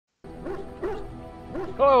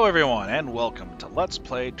Hello everyone, and welcome to Let's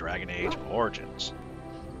Play Dragon Age Origins.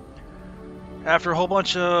 After a whole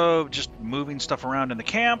bunch of just moving stuff around in the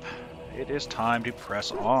camp, it is time to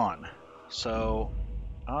press on. So,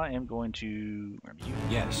 I am going to grab you,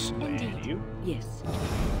 yes, and you. Yes.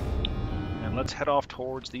 And let's head off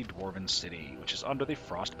towards the Dwarven City, which is under the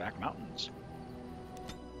Frostback Mountains.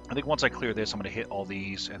 I think once I clear this, I'm going to hit all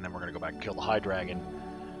these, and then we're going to go back and kill the High Dragon.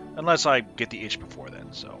 Unless I get the itch before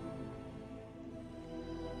then, so...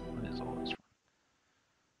 What is all this?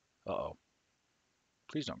 Uh-oh.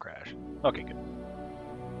 Please don't crash. Okay, good.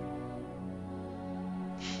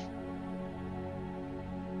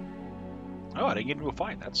 Oh, I didn't get into a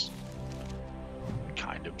fight. That's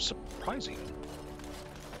kind of surprising.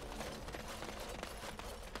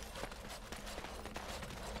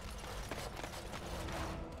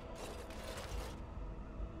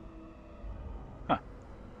 Huh.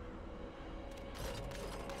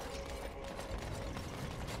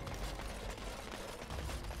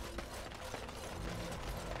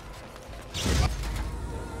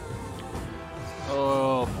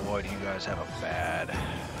 Oh boy, do you guys have a bad...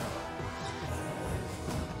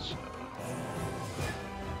 So...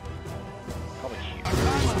 Probably here.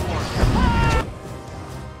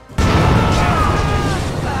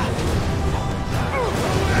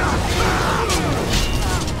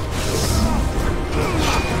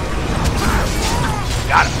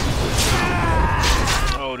 Got him!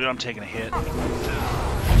 Oh dude, I'm taking a hit.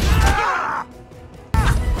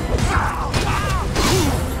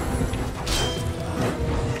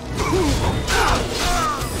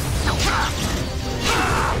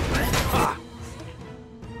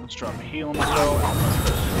 Let's drop a heal on myself.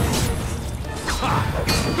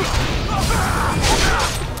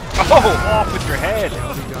 Oh, off with your head!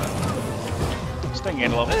 Sting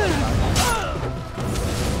gained a level.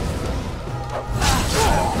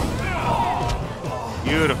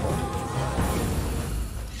 Beautiful.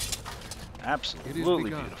 Absolutely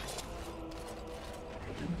beautiful.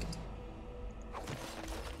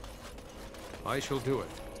 I shall do it.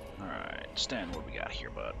 Alright, Sten, what do we got here,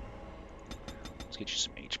 bud? Let's get you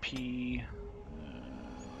some HP.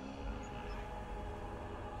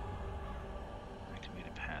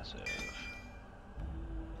 Activated passive.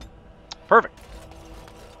 Perfect!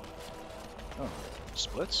 Oh,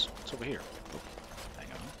 splits? What's over here? Oh,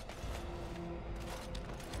 hang on.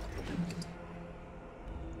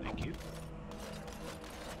 Thank you.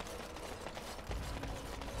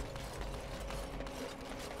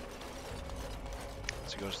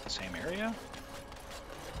 So it goes to the same area?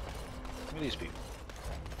 Look at these people.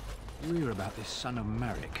 You hear about this son of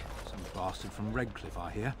Marek? Some bastard from Redcliffe,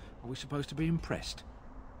 I hear. Are we supposed to be impressed?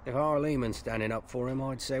 If our Lehman's standing up for him,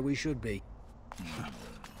 I'd say we should be.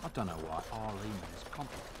 I don't know why our Lehman is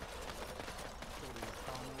complicated.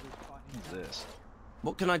 What's this?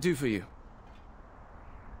 What can I do for you?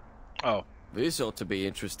 Oh. This ought to be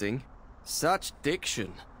interesting. Such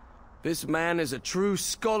diction. This man is a true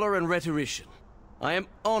scholar and rhetorician. I am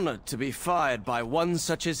honored to be fired by one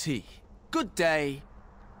such as he. Good day.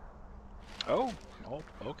 Oh,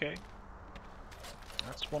 okay.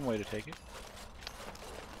 That's one way to take it.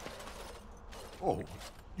 Oh,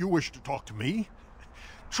 you wish to talk to me?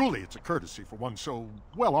 Truly, it's a courtesy for one so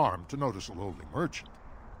well-armed to notice a lowly merchant.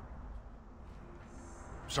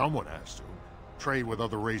 Someone has to. Trade with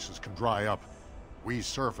other races can dry up. We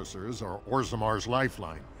surfacers are Orzamar's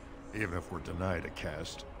lifeline, even if we're denied a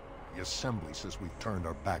caste. The Assembly says we've turned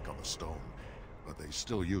our back on the stone, but they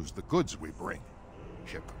still use the goods we bring.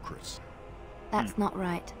 Hypocrites. That's not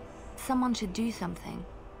right. Someone should do something.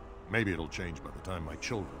 Maybe it'll change by the time my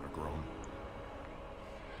children are grown.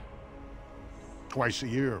 Twice a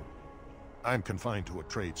year, I'm confined to a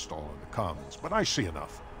trade stall in the Commons, but I see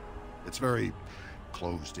enough. It's very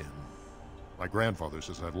closed in. My grandfather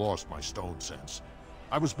says I've lost my stone sense.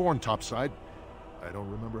 I was born topside. I don't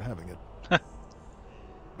remember having it.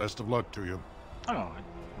 Best of luck to you. Oh,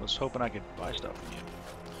 I was hoping I could buy stuff from you.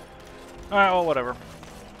 Alright, well, whatever.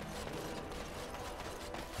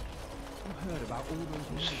 I've heard about all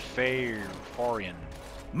those... Farian.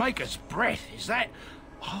 Maker's breath, is that?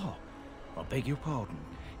 Oh, I beg your pardon.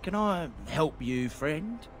 Can I help you,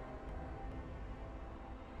 friend?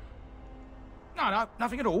 No,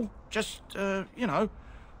 nothing at all. Just, you know,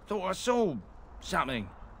 thought I saw something.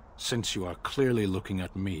 Since you are clearly looking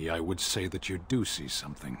at me, I would say that you do see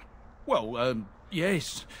something. Well,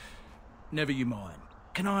 yes. Never you mind.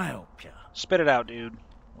 Can I help you? Spit it out, dude.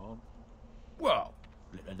 Well,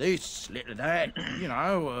 little of this, little of that, you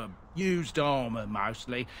know, used armor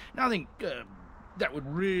mostly. Nothing, that would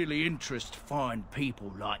really interest fine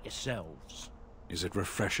people like yourselves. Is it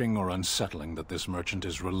refreshing or unsettling that this merchant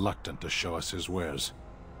is reluctant to show us his wares?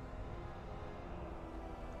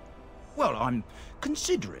 Well, I'm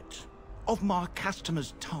considerate of my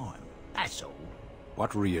customers' time, that's all.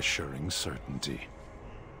 What reassuring certainty.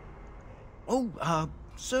 Oh,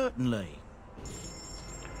 certainly.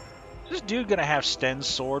 Is this dude gonna have Sten's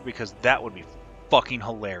sword? Because that would be fucking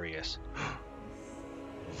hilarious.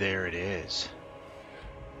 There it is.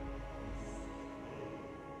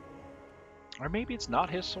 Or maybe it's not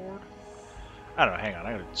his sword? I don't know, hang on,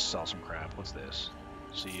 I gotta sell some crap. What's this?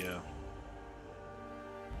 See ya.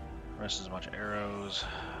 Rest is a bunch of arrows.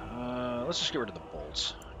 Let's just get rid of the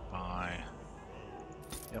bolts. Bye.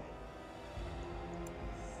 Yep.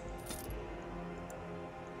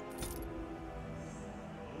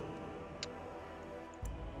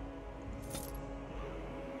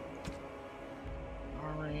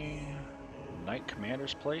 Armory. Knight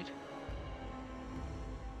Commander's Plate.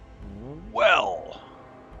 Well,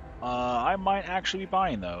 I might actually be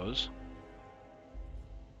buying those.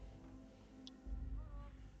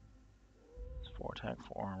 4 attack,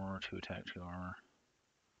 4 armor, 2 attack, 2 armor.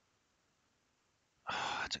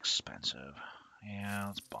 Oh, that's expensive. Yeah,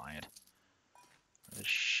 let's buy it. This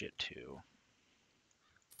shit too.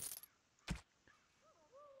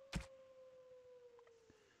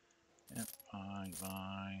 Yep, buy.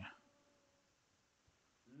 Buy.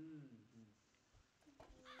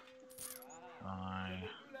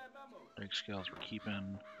 Break scales we're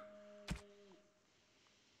keeping.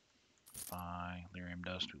 Buy. Lyrium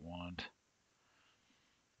dust we want.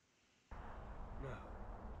 No.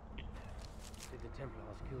 Did the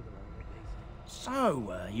Templars kill them all at least?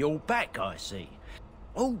 So, you're back, I see.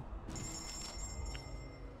 Oh.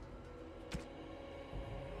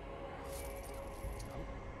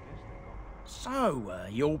 So,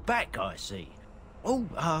 you're back, I see.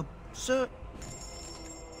 Oh, sir.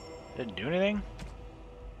 Didn't do anything?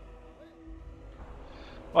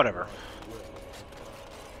 Whatever.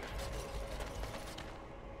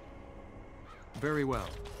 Very well.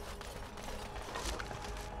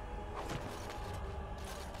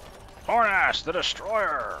 Hornash, the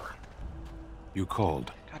Destroyer! You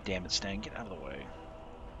called. God damn it, Sten, get out of the way.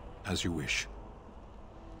 As you wish.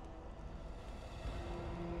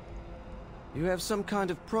 You have some kind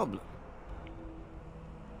of problem.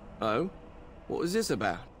 Oh? What was this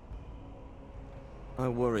about? I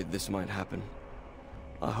worried this might happen.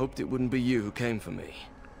 I hoped it wouldn't be you who came for me.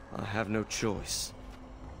 I have no choice.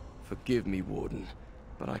 Forgive me, Warden,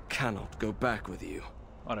 but I cannot go back with you.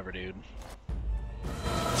 Whatever, dude.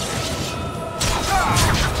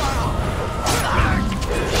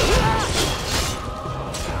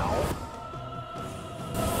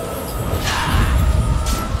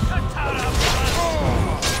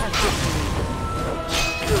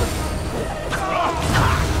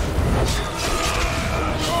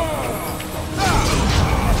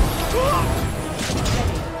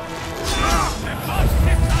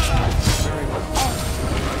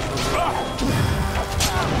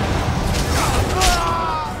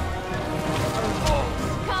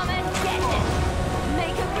 Come and get it!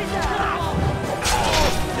 Make a reserve!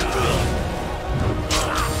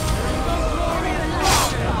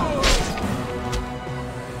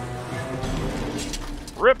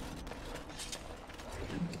 Rip!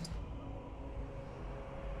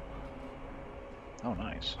 Oh,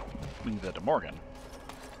 nice. We can do that to Morgan.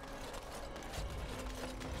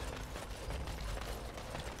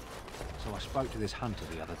 So I spoke to this hunter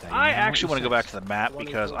the other day. I actually want to go back to the map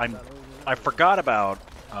because I forgot about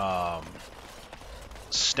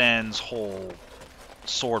Sten's whole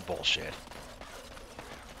sword bullshit.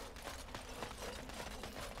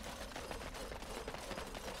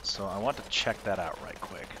 So I want to check that out right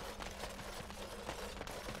quick.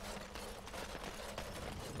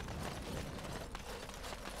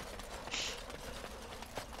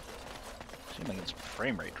 Seems like its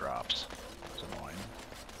frame rate drops. It's annoying.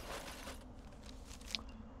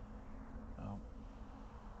 Oh.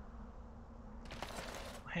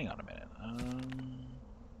 Hang on a minute.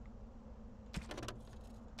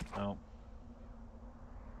 Oh.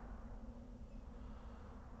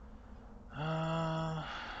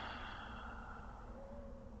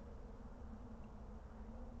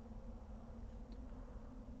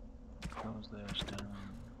 Close this down.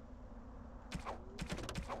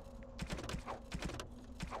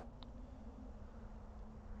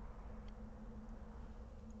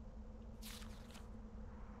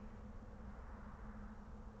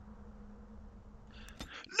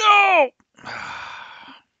 No!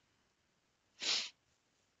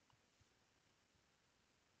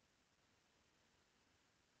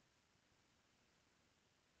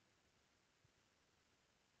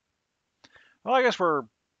 Well, I guess we're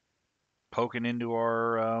poking into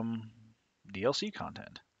our DLC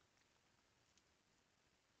content.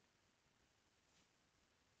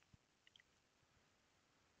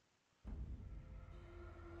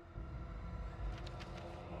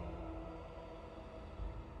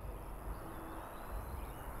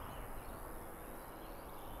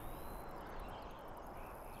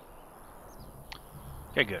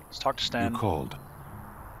 Okay, good. Let's talk to Sten. You called.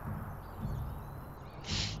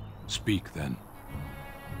 Speak, then.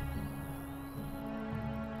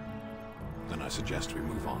 Then I suggest we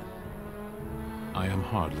move on. I am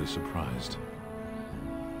hardly surprised.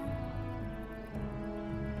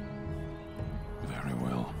 Very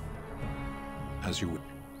well. As you would.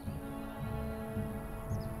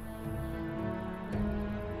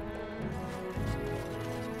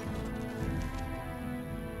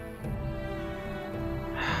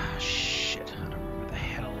 Shit, I don't know where the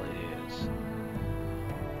hell it is.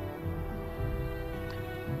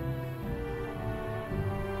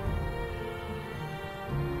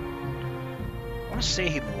 I want to say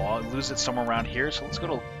he'd lose it somewhere around here, so let's go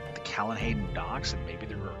to the Callanhaden docks and maybe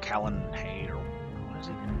there were Callanhaden or what is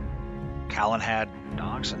it? Callanhad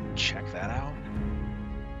docks and check that out.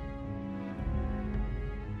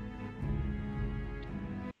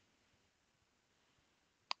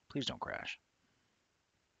 Please don't crash.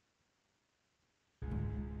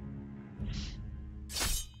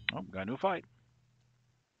 Oh, got a new fight.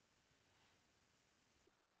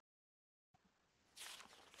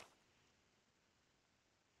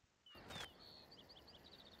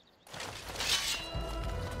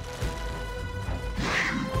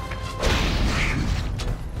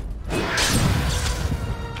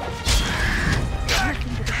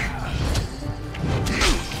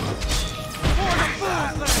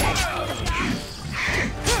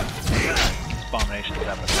 Abomination is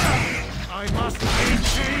happening. I must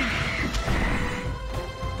maintain.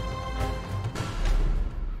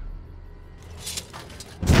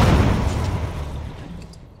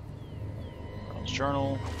 Girl's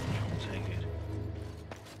journal. We'll take it.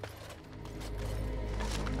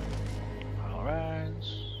 All right.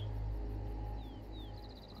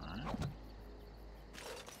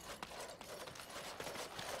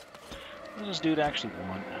 What does this dude actually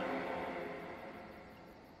want?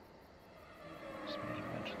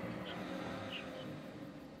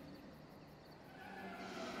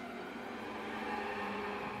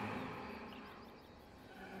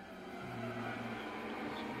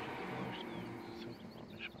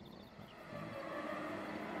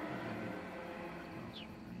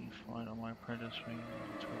 On my apprentice ring.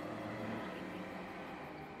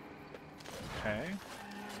 Okay.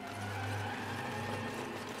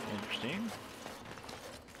 Interesting.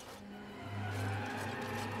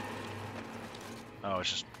 Oh, it's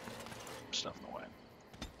just stuff in the way.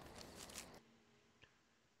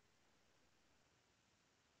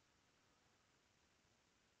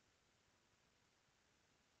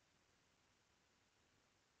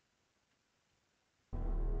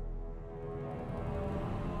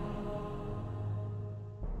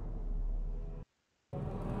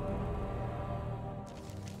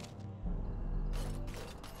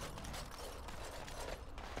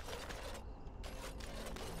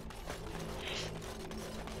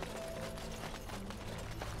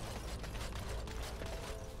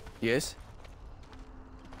 Yes?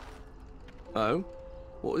 Oh?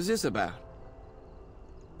 What was this about?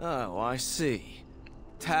 Oh, I see.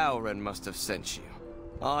 Tauren must have sent you.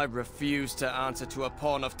 I refuse to answer to a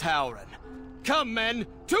pawn of Tauren. Come, men,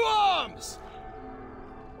 to arms!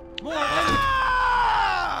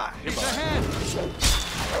 Ah! It's ahead!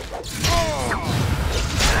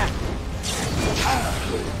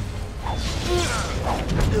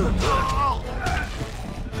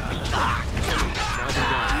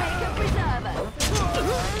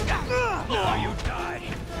 Oh, you die!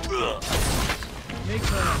 Make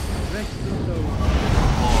her rest the soul.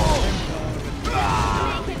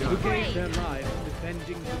 Who gave their lives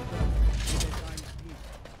defending the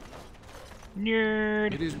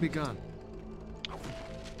Nerd. It is begun.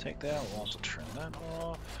 Take that. We'll also turn that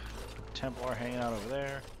off. Templar hanging out over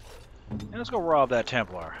there. And let's go rob that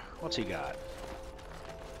Templar. What's he got?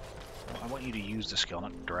 Well, I want you to use the skill,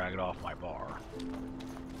 not drag it off my bar.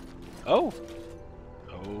 Oh!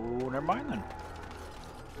 Oh, never mind then.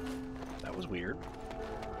 That was weird.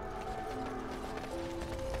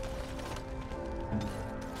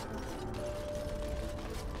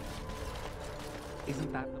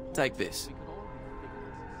 Isn't that the Take this. We could all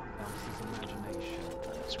think this is somebody else's imagination.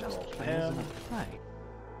 Let's Just roll play as him. in a play.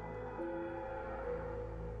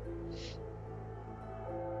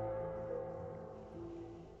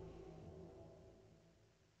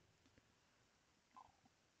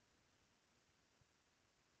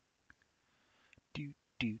 Do,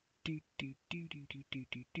 do, do, do, do, do, do,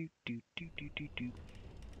 do, do, do, do, do, do, do.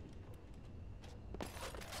 I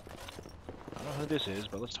don't know who this is,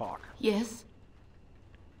 but let's talk. Yes?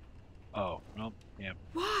 Oh, well, yeah,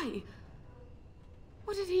 Why?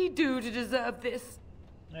 What did he do to deserve this?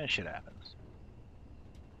 that shit happens.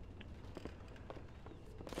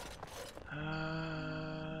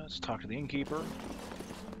 Let's talk to the innkeeper.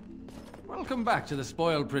 Welcome back to the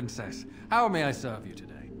Spoiled Princess. How may I serve you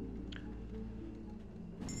today?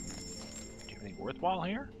 Do you have anything worthwhile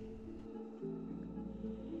here?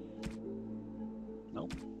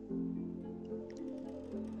 Nope.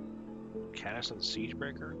 Caddis of the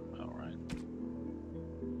Siegebreaker? Alright.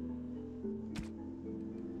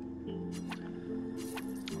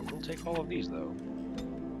 We'll take all of these, though.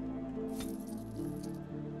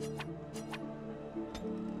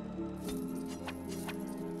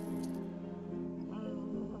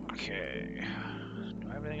 Okay. Do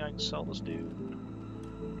I have anything I can sell this dude?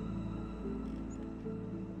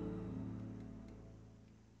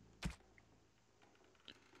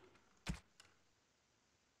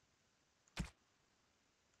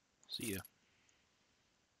 See ya.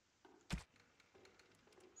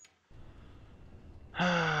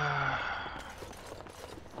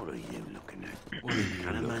 What are you looking at? What are you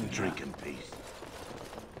Can a man looking drink at? in peace?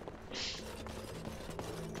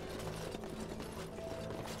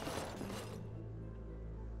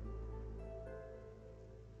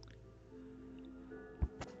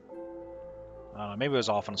 Maybe I was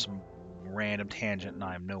off on some random tangent and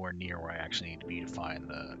I'm nowhere near where I actually need to be to find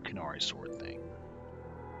the Kunari sword thing.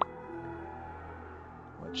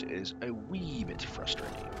 Which is a wee bit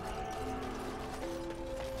frustrating.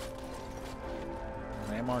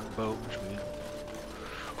 Landmark boat, which we...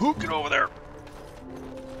 Who get over there?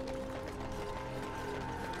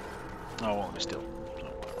 Oh, well, let me steal. So,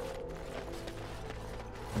 whatever.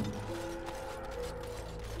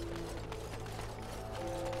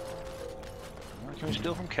 Well, can we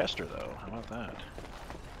steal from Kester, though? How about that?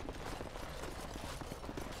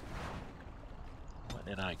 What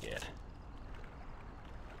did I get?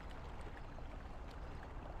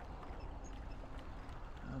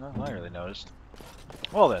 Nothing I really noticed.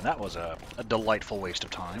 Well then, that was a delightful waste of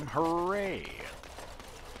time. Hooray!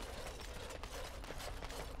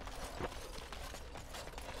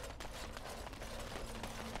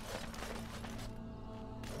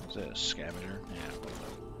 Is it a scavenger? Yeah.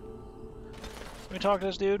 Can we talk to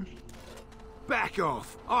this dude? Back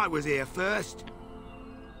off! I was here first.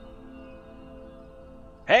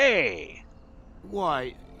 Hey!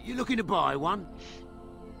 Why, you looking to buy one?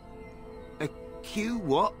 A Q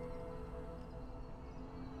what?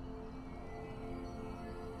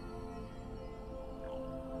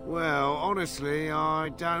 Well, honestly, I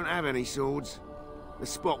don't have any swords. The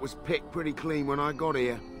spot was picked pretty clean when I got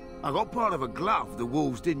here. I got part of a glove the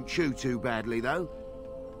wolves didn't chew too badly, though.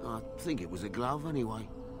 I think it was a glove, anyway.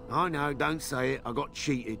 I know, don't say it, I got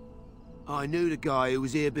cheated. I knew the guy who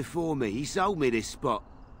was here before me. He sold me this spot.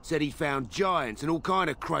 Said he'd found giants and all kind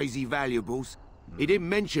of crazy valuables. He didn't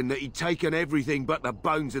mention that he'd taken everything but the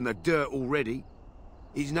bones and the dirt already.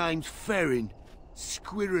 His name's Ferrin.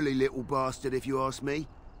 Squirrely little bastard, if you ask me.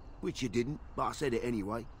 Which you didn't, but I said it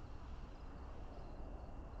anyway.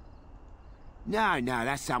 No,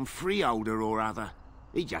 that's some freeholder or other.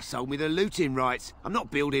 He just sold me the looting rights. I'm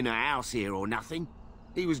not building a house here or nothing.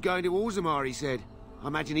 He was going to Orzammar, he said. I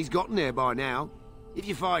imagine he's gotten there by now. If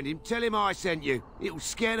you find him, tell him I sent you. It'll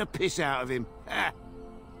scare the piss out of him.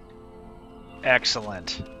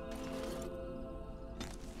 Excellent.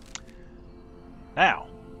 Now,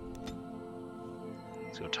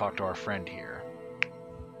 let's go talk to our friend here.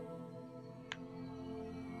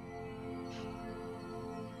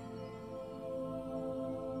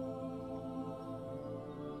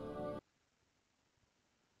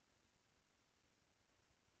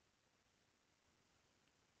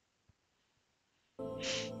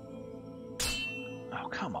 Oh,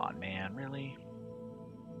 come on, man, really?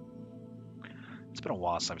 It's been a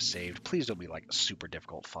while since I've saved. Please don't be like a super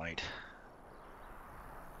difficult fight.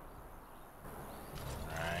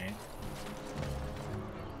 Alright.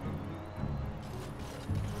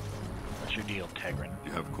 What's your deal, Tegrin?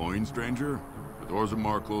 You have coin, stranger? With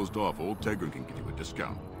Orzammar closed off, old Tegrin can give you a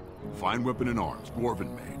discount. Fine weapon and arms,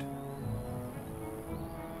 dwarven made.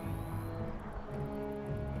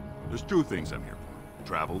 There's two things I'm here for.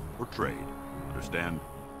 Travel or trade. Understand?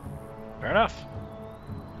 Fair enough.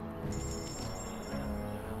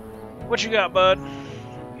 What you got, bud?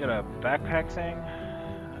 You got a backpack thing?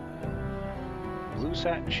 Blue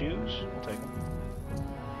satin shoes? I'll take them.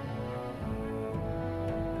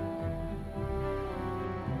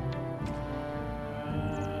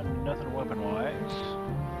 Nothing weapon-wise.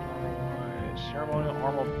 Ceremonial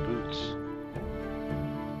armored boots.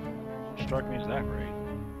 Doesn't strike me as that great.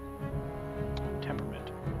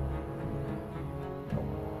 Temperament.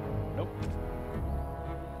 Nope.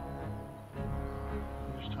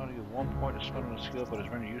 Just telling you 1 point to spend on a skill, but it's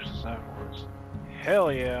very useless afterwards.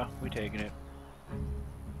 Hell yeah, we taking it.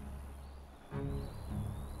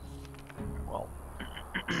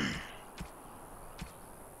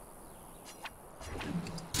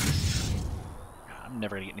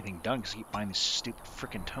 never gonna get anything done because I keep finding these stupid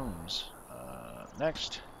frickin' tomes.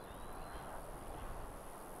 Next.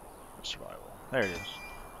 Survival. There it is.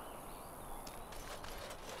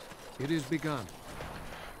 It is begun.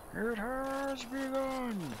 It has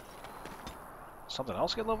begun! Something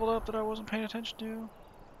else get leveled up that I wasn't paying attention to?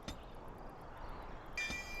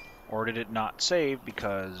 Or did it not save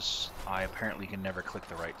because I apparently can never click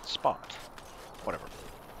the right spot? Whatever.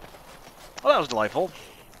 Well, that was delightful.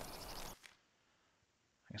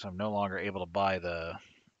 I guess I'm no longer able to buy the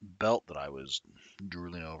belt that I was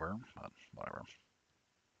drooling over, but whatever.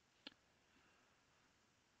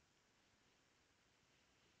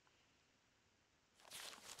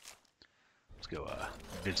 Let's go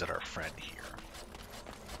visit our friend here.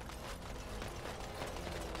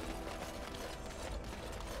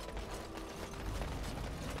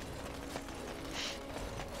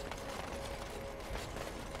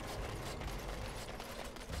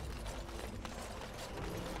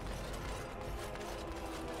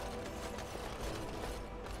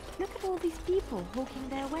 Look at all these people hawking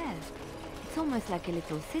their wares. It's almost like a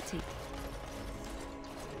little city.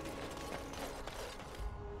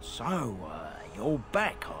 So, you're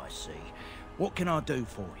back, I see. What can I do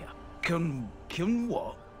for you? Can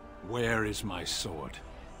what? Where is my sword?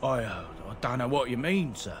 I don't know what you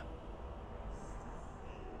mean, sir.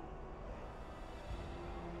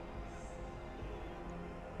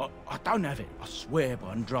 I don't have it, I swear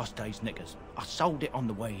by Andraste's knickers. I sold it on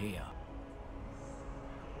the way here.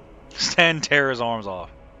 Sten tear his arms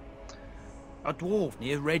off. A dwarf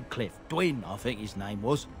near Redcliffe. Dwyn, I think his name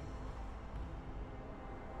was.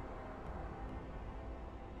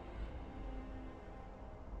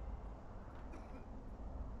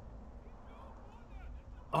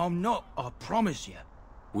 I'm not, I promise you.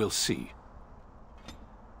 We'll see.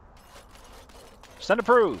 Sten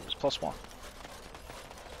approves. +1.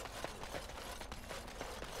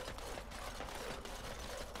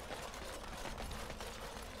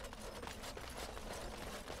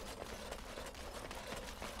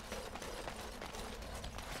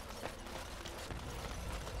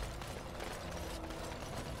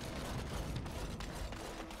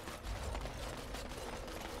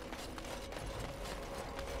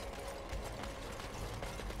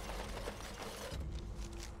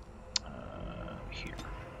 Here.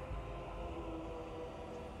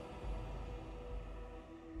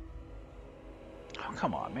 Oh,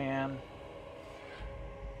 come on, man.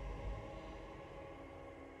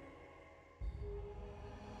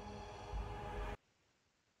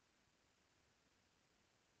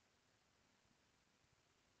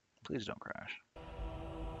 Please don't crash.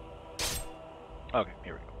 Okay,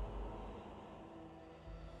 here we go.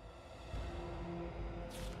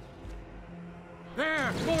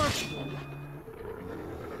 There, dwarf!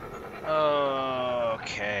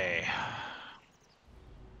 Okay.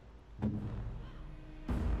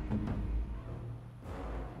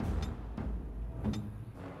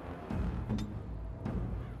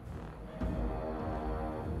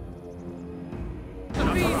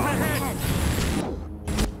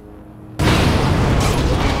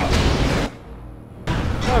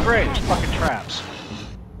 Oh great, it's fucking traps.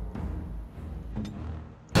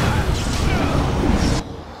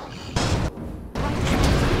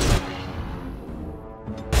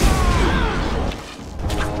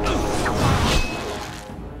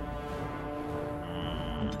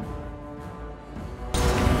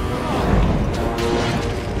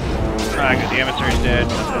 Alright, good, the emissary's dead.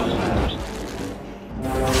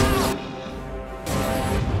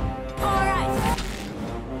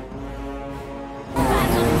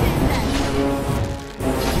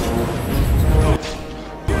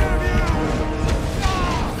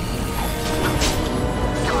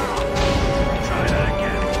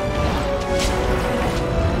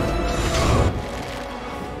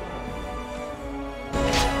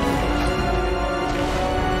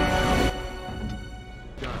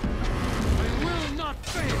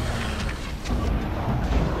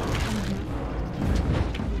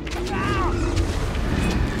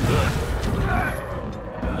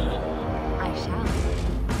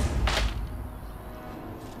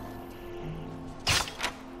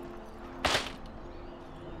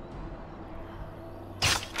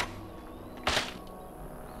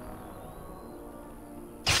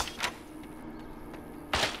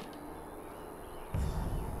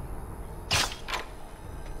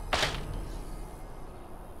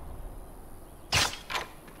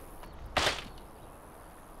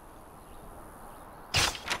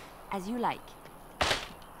 As you like.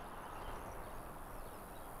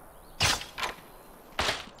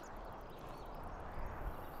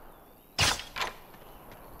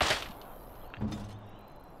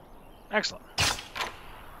 Excellent.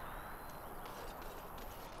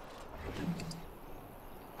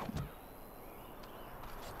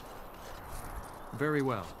 Very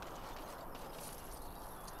well.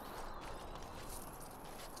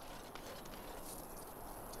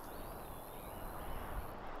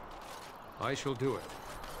 I shall do it.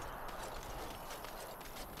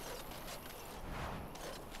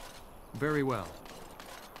 Very well.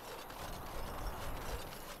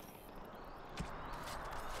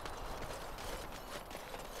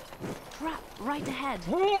 Trap right ahead.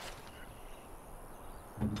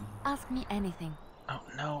 Ask me anything. Oh,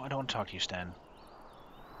 no, I don't want to talk to you, Sten.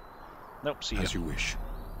 Nope, see As you. you wish.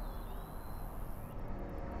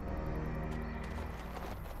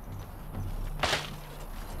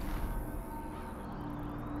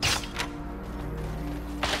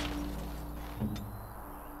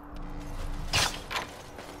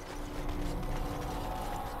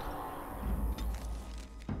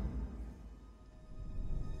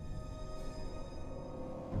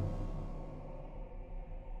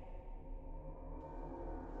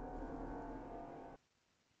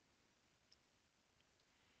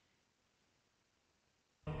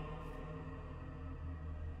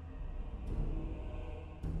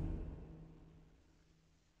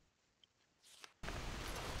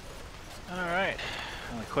 Alright.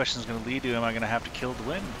 Well, the question's going to lead to, am I going to have to kill to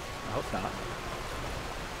win? I hope not.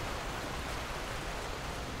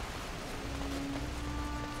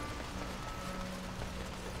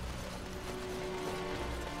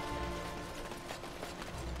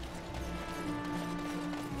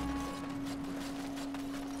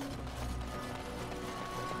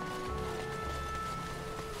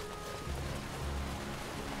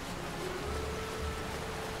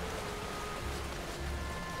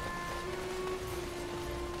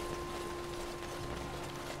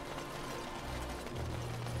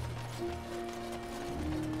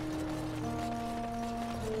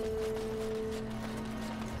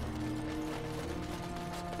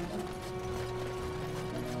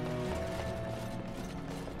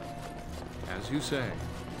 As you say.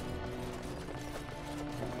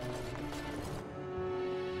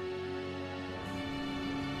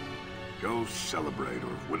 Go celebrate,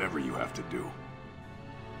 or whatever you have to do.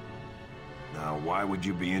 Now, why would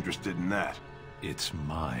you be interested in that? It's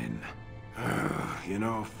mine. You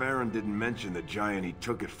know, Farron didn't mention the giant he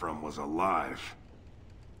took it from was alive.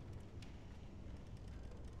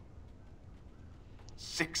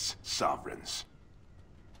 6 sovereigns.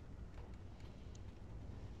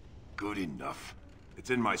 Good enough. It's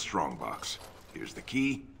in my strongbox. Here's the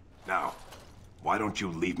key. Now, why don't you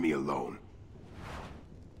leave me alone?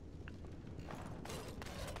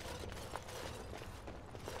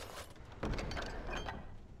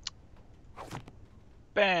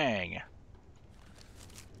 Bang!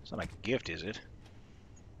 It's not a gift, is it?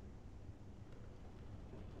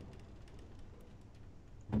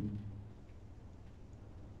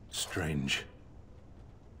 Strange.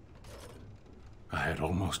 I had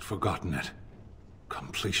almost forgotten it.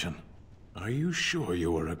 Completion. Are you sure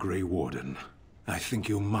you are a Grey Warden? I think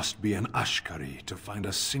you must be an Ashkari to find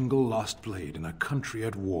a single lost blade in a country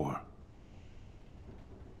at war.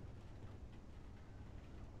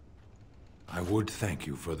 I would thank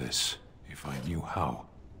you for this, if I knew how.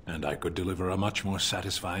 And I could deliver a much more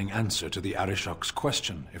satisfying answer to the Arishok's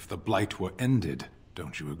question if the Blight were ended.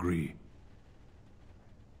 Don't you agree?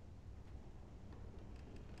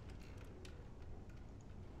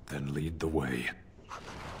 Then lead the way.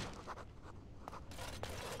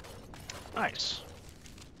 Nice.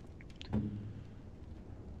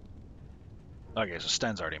 Okay, so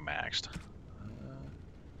Sten's already maxed.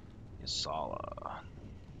 Isala.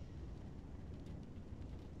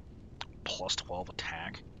 Plus 12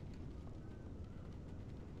 attack.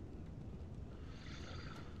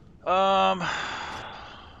 We'll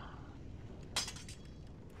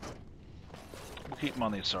keep him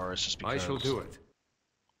on the Asaurus just because. I shall do it.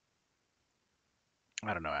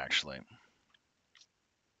 I don't know, actually.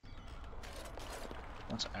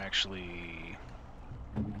 Let's actually...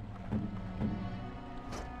 There.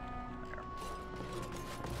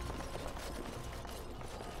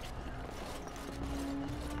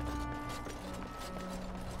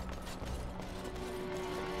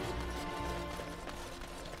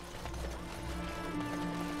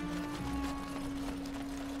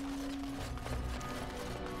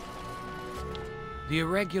 The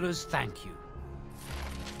Irregulars thank you.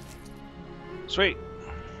 Sweet.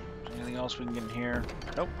 Anything else we can get in here?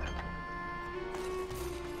 Nope.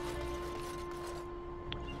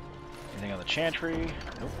 Anything on the Chantry?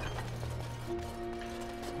 Nope.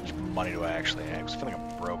 How much money do I actually have? 'Cause I feel like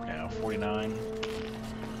I'm broke now. 49. Alright.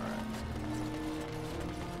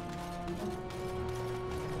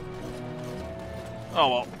 Oh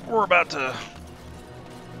well, we're about to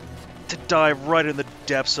dive right in the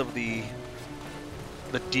depths of the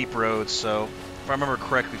the deep roads, so if I remember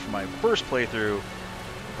correctly from my first playthrough,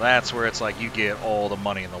 that's where it's like you get all the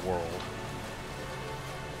money in the world.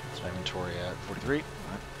 What's my inventory at? 43? Right.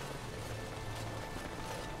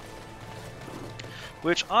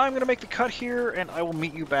 Which I'm going to make the cut here, and I will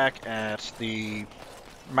meet you back at the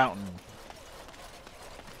mountain.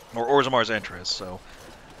 Or Orzamar's entrance, so...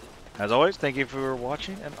 As always, thank you for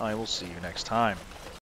watching, and I will see you next time.